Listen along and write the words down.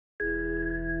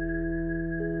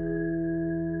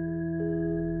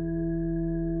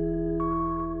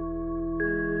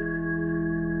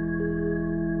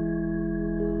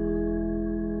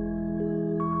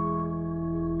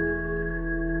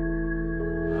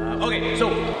Okay, so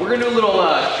we're gonna do a little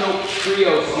choke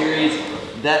trio series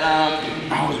that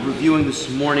I was reviewing this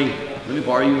morning. Let me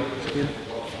borrow you.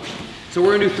 So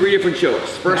we're gonna do 3 different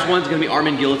chokes. First one's gonna be arm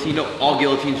in guillotine. No, all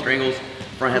guillotine strangles,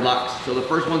 front headlocks. So the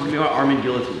first one's gonna be arm in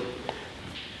guillotine.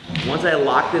 Once I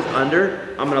lock this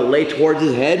under, I'm gonna lay towards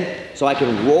his head so I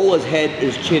can roll his head,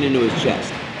 his chin into his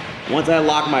chest. Once I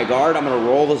lock my guard, I'm gonna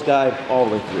roll this guy all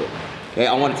the way through. Okay,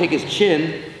 I wanna take his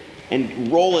chin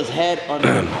and roll his head under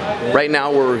him. Right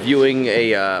now we're reviewing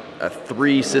a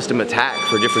 3-system attack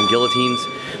for different guillotines.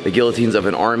 The guillotines of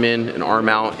an arm in, an arm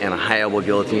out, and a high elbow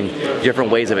guillotine.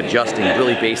 Different ways of adjusting,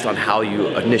 really based on how you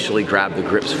initially grab the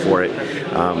grips for it.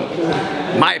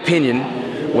 My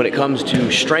opinion, when it comes to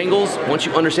strangles, once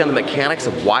you understand the mechanics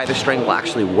of why the strangle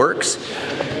actually works,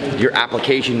 your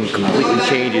application completely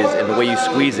changes, and the way you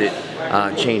squeeze it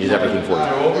changes everything for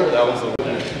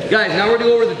you. Guys, now we're gonna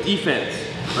go over the defense,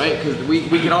 right? Because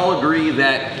we can all agree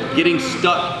that getting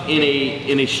stuck in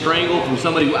a strangle from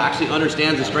somebody who actually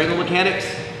understands the strangle mechanics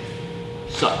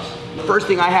sucks. The first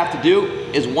thing I have to do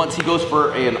is, once he goes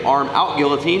for an arm out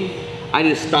guillotine, I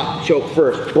need to stop the choke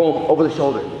first. Boom, over the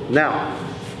shoulder. Now,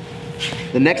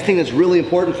 the next thing that's really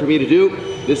important for me to do,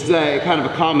 this is a kind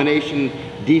of a combination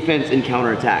defense and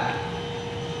counterattack.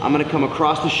 I'm gonna come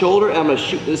across the shoulder and I'm gonna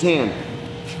shoot this hand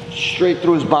straight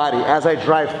through his body as I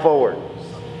drive forward.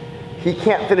 He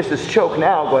can't finish this choke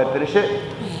now. Go ahead, finish it.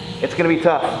 It's gonna be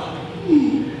tough.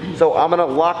 So I'm gonna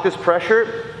lock this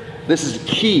pressure. This is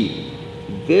key.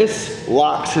 This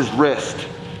locks his wrist,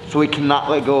 so he cannot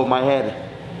let go of my head.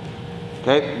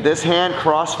 Okay, this hand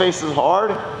cross faces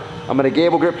hard. I'm gonna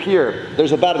gable grip here.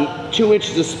 There's about 2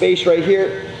 inches of space right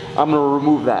here. I'm gonna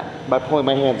remove that by pulling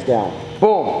my hands down.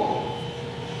 Boom.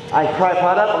 I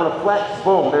tripod up, I'm gonna flex,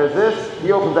 boom, there's this.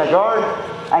 He opens that guard,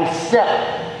 I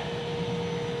step.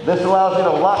 This allows me to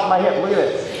lock my hip, look at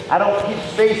this. I don't keep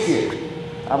space here.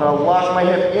 I'm gonna lock my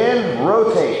hip in,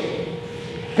 rotate.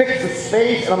 Fix the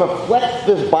space, and I'm gonna flex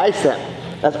this bicep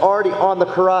that's already on the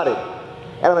carotid.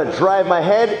 And I'm gonna drive my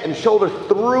head and shoulder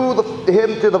through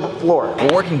him to the floor.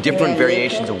 We're working different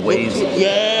variations of ways to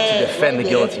defend the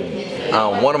guillotine.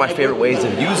 One of my favorite ways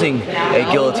of using a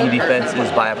guillotine defense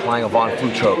is by applying a Von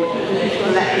Flue choke.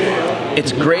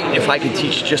 It's great if I could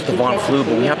teach just the Von Flue,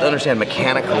 but we have to understand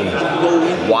mechanically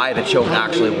why the choke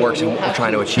actually works and what we're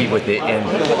trying to achieve with it. And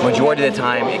majority of the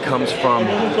time, it comes from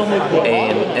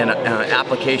an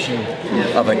application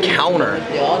of a counter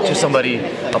to somebody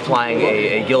applying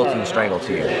a guillotine strangle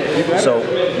to you. So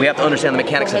we have to understand the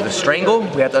mechanics of the strangle,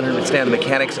 we have to understand the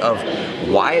mechanics of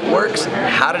why it works,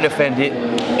 how to defend it,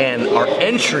 and our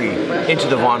entry into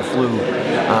the Von Flue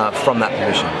from that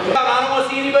position. I don't want to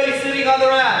see anybody sitting on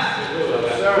their ass.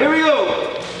 Here we go.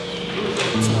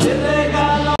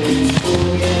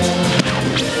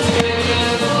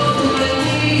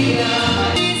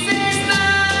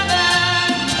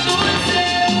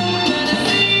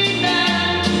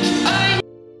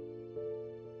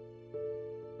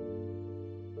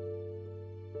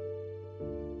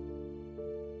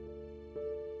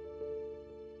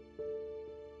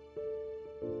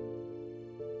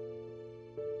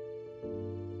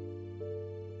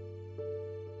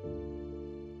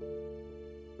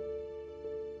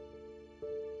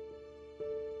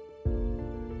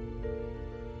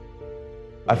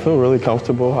 I feel really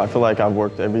comfortable. I feel like I've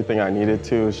worked everything I needed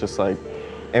to. It's just like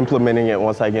implementing it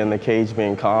once I get in the cage,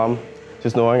 being calm.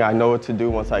 Just knowing I know what to do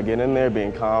once I get in there,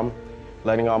 being calm,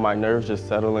 letting all my nerves just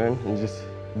settle in, and just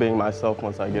being myself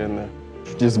once I get in there.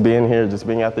 Just being here, just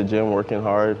being at the gym, working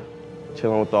hard,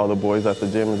 chilling with all the boys at the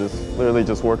gym, and just literally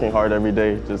just working hard every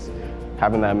day. Just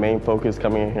having that main focus,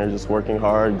 coming in here, just working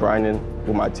hard, grinding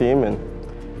with my team, and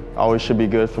I always should be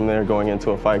good from there going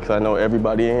into a fight, because I know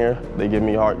everybody in here, they give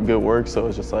me good work, so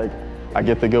it's just like, I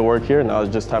get the good work here, now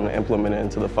it's just time to implement it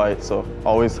into the fight. So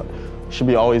should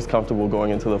be always comfortable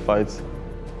going into the fights.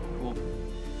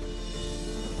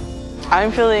 I'm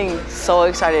feeling so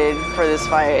excited for this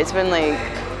fight. It's been like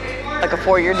a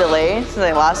 4-year delay since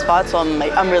I last fought, so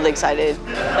I'm really excited.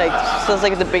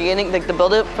 Since the beginning, the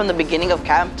build up from the beginning of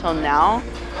camp till now,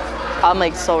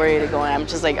 I'm so ready to go,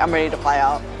 and I'm ready to fly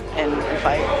out and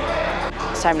fight.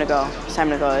 It's time to go. It's time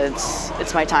to go.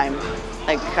 It's my time.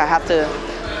 I have to.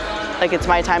 It's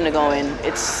my time to go in.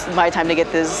 It's my time to get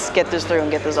this through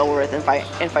and get this over with and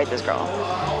fight this girl.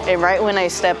 And right when I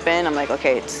step in, I'm like,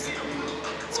 okay, it's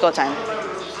go time.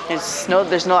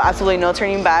 There's absolutely no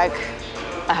turning back.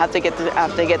 I have to get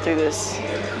through this.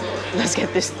 Let's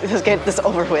get this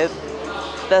over with.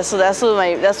 That's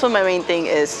what my main thing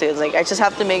is too. I just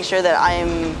have to make sure that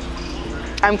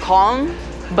I'm calm,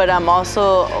 but I'm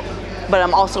also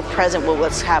present with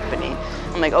what's happening.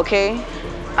 I'm like, okay,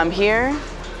 I'm here.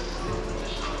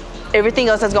 everything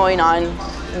else that's going on,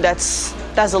 that's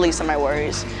the least of my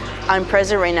worries. I'm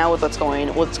present right now with what's going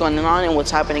on and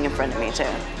what's happening in front of me too.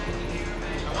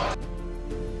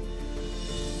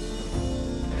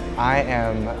 I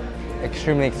am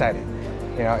extremely excited.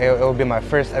 You know, it will be my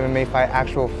first MMA fight,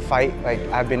 actual fight. Like,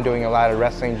 I've been doing a lot of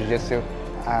wrestling, jiu-jitsu.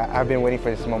 I've been waiting for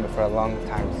this moment for a long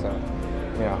time, so,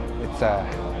 you know,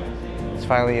 it's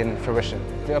finally in fruition.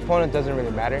 The opponent doesn't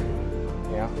really matter.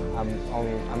 You know,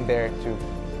 I'm there to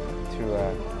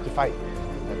fight.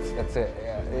 That's it.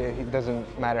 It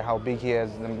doesn't matter how big he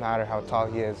is, no matter how tall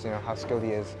he is, you know, how skilled he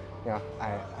is. You know,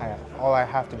 all I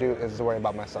have to do is worry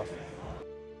about myself.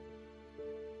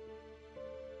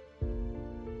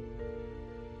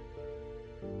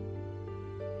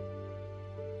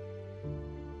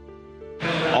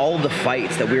 All the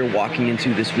fights that we're walking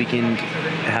into this weekend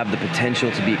have the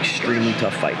potential to be extremely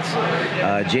tough fights.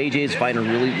 JJ is fighting a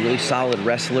really solid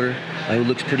wrestler who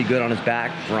looks pretty good on his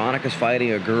back. Veronica's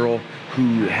fighting a girl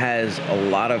who has a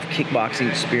lot of kickboxing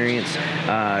experience.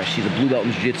 She's a blue belt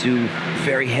in jiu-jitsu,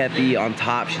 very heavy on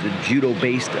top. She's a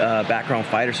judo-based background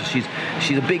fighter, so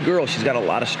she's a big girl. She's got a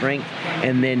lot of strength.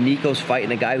 And then Nico's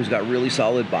fighting a guy who's got really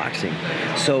solid boxing.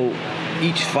 So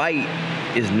each fight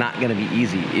is not going to be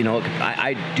easy. You know,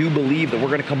 I do believe that we're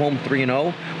going to come home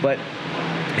 3-0, but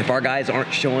if our guys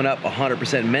aren't showing up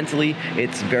 100% mentally,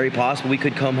 it's very possible we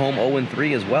could come home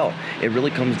 0-3 as well. It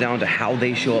really comes down to how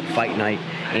they show up fight night,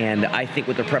 and I think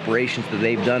with the preparations that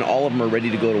they've done, all of them are ready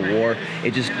to go to war.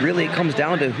 It just really comes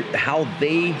down to how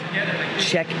they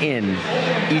check in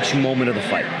each moment of the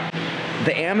fight.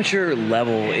 The amateur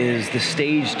level is the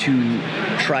stage to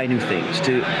try new things,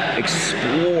 to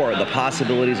explore the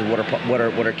possibilities of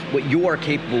what you are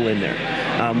capable in there.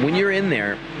 When you're in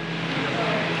there,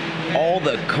 all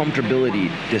the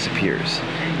comfortability disappears,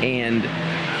 and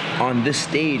on this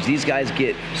stage, these guys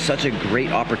get such a great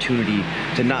opportunity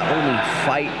to not only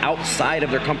fight outside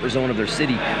of their comfort zone of their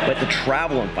city, but to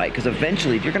travel and fight. Because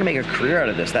eventually, if you're going to make a career out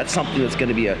of this, that's something that's going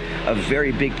to be a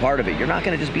very big part of it. You're not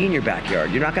going to just be in your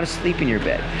backyard. You're not going to sleep in your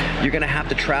bed. You're going to have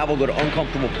to travel, go to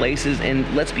uncomfortable places. And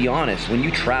let's be honest, when you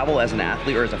travel as an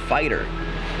athlete or as a fighter,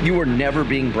 you are never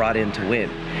being brought in to win.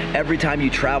 Every time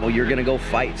you travel, you're going to go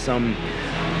fight some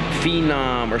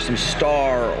phenom or some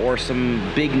star or some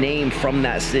big name from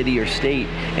that city or state,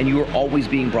 and you are always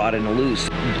being brought in to lose.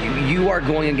 You are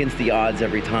going against the odds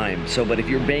every time. So, but if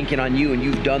you're banking on you and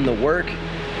you've done the work,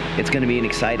 it's going to be an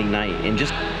exciting night, and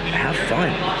just have fun.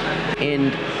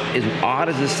 And as odd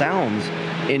as this sounds,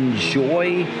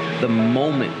 enjoy the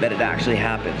moment that it actually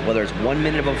happens, whether it's 1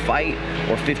 minute of a fight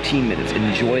or 15 minutes.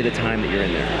 Enjoy the time that you're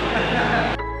in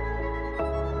there.